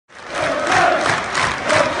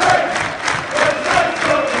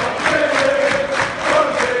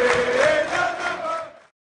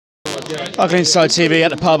Ugly Inside TV at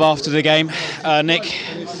the pub after the game. Nick,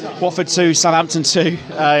 Watford 2, Southampton 2.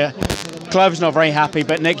 Clive's not very happy,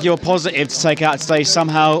 but Nick, you're positive to take out today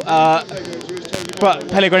somehow. But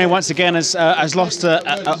Pellegrino once again has lost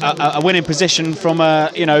a winning position from,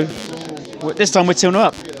 this time we're 2-0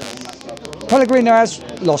 up. Pellegrino has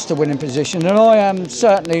lost a winning position, and I am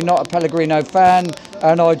certainly not a Pellegrino fan,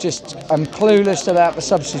 and I just am clueless about the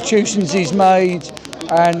substitutions he's made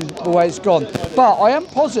and the way it's gone. But I am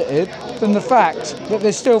positive from the fact that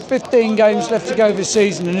there's still 15 games left to go this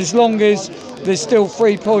season, and as long as there's still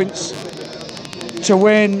 3 points to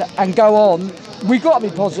win and go on, we've got to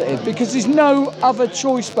be positive, because there's no other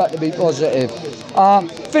choice but to be positive.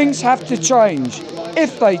 Things have to change.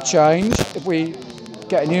 If they change, if we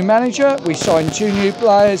get a new manager, we sign 2 new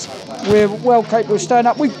players, we're well capable of staying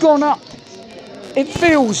up. We've gone up. It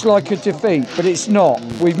feels like a defeat, but it's not.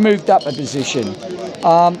 We've moved up a position,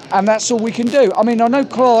 and that's all we can do. I mean, I know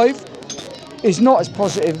Clive is not as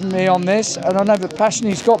positive as me on this, and I know the passion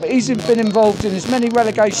he's got, but he's been involved in as many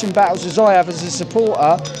relegation battles as I have as a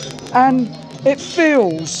supporter, and it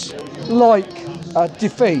feels like a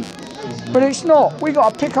defeat, but it's not. We've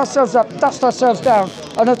got to pick ourselves up, dust ourselves down,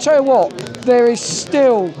 and I'll tell you what, there is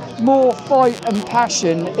still more fight and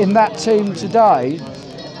passion in that team today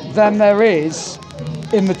than there is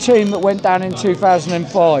in the team that went down in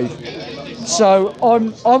 2005. So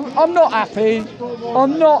I'm not happy.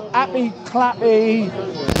 I'm not happy, clappy.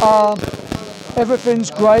 Everything's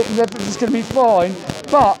great and everything's going to be fine.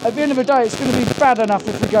 But at the end of the day, it's going to be bad enough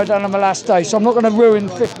if we go down on the last day. So I'm not going to ruin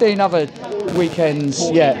 15 other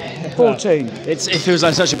weekends yet. 14. It feels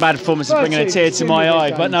like such a bad performance, of bringing a tear to my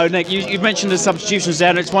eye. But no, Nick, you've mentioned the substitutions there,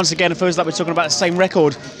 and it's once again, it feels like we're talking about the same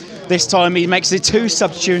record. This time he makes it 2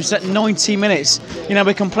 substitutions at 90 minutes. You know,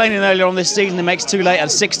 we're complaining earlier on this season he makes 2 late at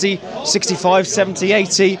 60, 65, 70,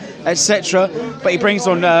 80, etc. But he brings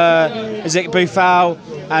on Buffal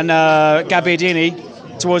and Gabbiadini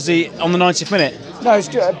on the 90th minute. No, it's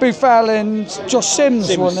Buffal and Josh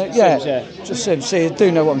Sims, wasn't it? Yeah. Josh Sims. See, I do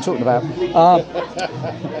know what I'm talking about.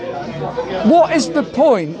 What is the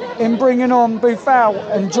point in bringing on Buffal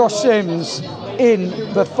and Josh Sims in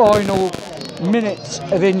the final minutes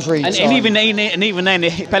of injury time? And even then,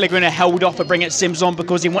 Pellegrino held off at bringing Sims on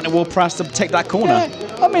because he wanted Ward-Prowse to take that corner.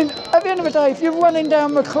 Yeah, I mean, at the end of the day, if you're running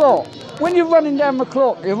down the clock, when you're running down the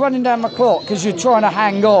clock, you're running down the clock because you're trying to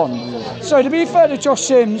hang on. So to be fair to Josh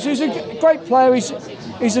Sims, who's a great player,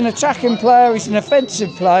 he's an attacking player, he's an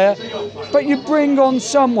offensive player, but you bring on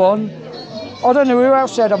someone, I don't know who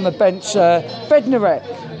else had on the bench, Bednarek.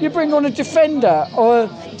 You bring on a defender or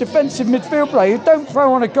a defensive midfield player. You don't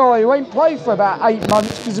throw on a guy who ain't played for about 8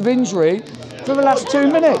 months because of injury for the last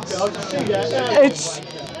 2 minutes. It's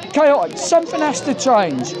chaotic. Something has to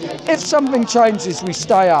change. If something changes, we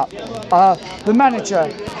stay up. The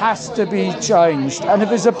manager has to be changed, and if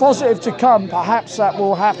there's a positive to come, perhaps that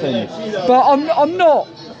will happen. But I'm not.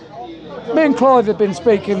 Me and Clive have been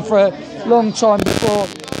speaking for a long time before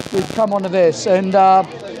we've come onto this, and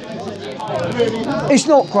it's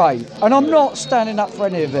not great, and I'm not standing up for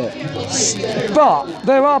any of it. But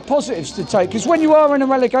there are positives to take, because when you are in a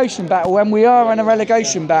relegation battle, and we are in a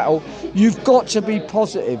relegation battle, you've got to be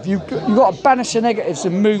positive. You've got to banish the negatives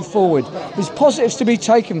and move forward. There's positives to be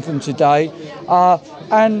taken from today,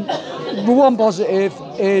 and the one positive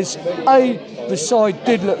is, the side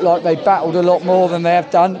did look like they battled a lot more than they have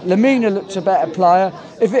done. Lamina looked a better player.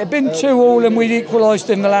 If it had been 2-2 and we'd equalised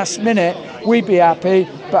in the last minute, we'd be happy.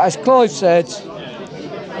 But as Clive said,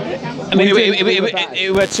 I mean,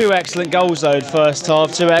 it were 2 excellent goals though, first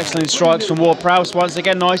half. 2 excellent strikes from Ward-Prowse. Once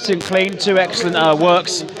again, nice and clean. 2 excellent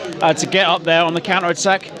works to get up there on the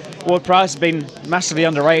counter-attack. Ward-Prowse has been massively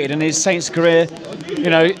underrated in his Saints career.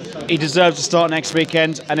 You know, he deserves to start next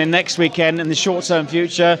weekend. And then next weekend, in the short-term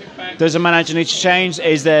future, does a manager need to change?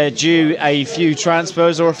 Is there due a few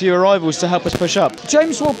transfers or a few arrivals to help us push up?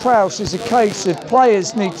 James Ward-Prowse is a case of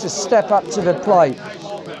players need to step up to the plate.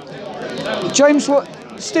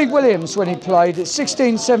 Steve Williams, when he played at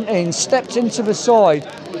 16-17, stepped into the side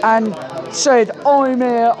and said, I'm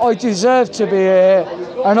here, I deserve to be here,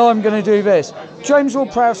 and I'm going to do this. James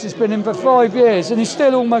Ward-Prowse has been in for 5 years and he's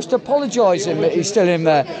still almost apologising that he's still in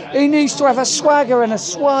there. He needs to have a swagger and a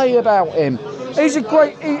sway about him. He's a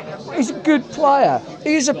good player.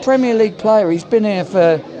 He's a Premier League player. He's been here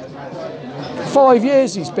for 5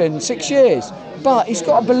 years, 6 years. But he's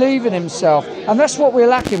got to believe in himself, and that's what we're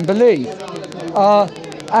lacking, belief.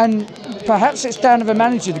 And perhaps it's down to the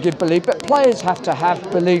manager to give belief, but players have to have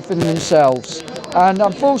belief in themselves. And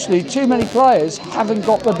unfortunately, too many players haven't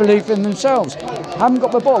got the belief in themselves, haven't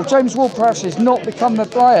got the ball. James Ward-Prowse has not become the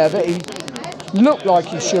player that he looked like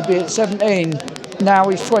he should be at 17 now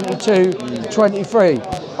he's 22, 23.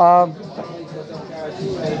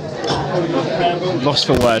 Lost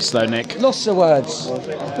for words though, Nick. Lost the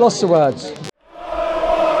words.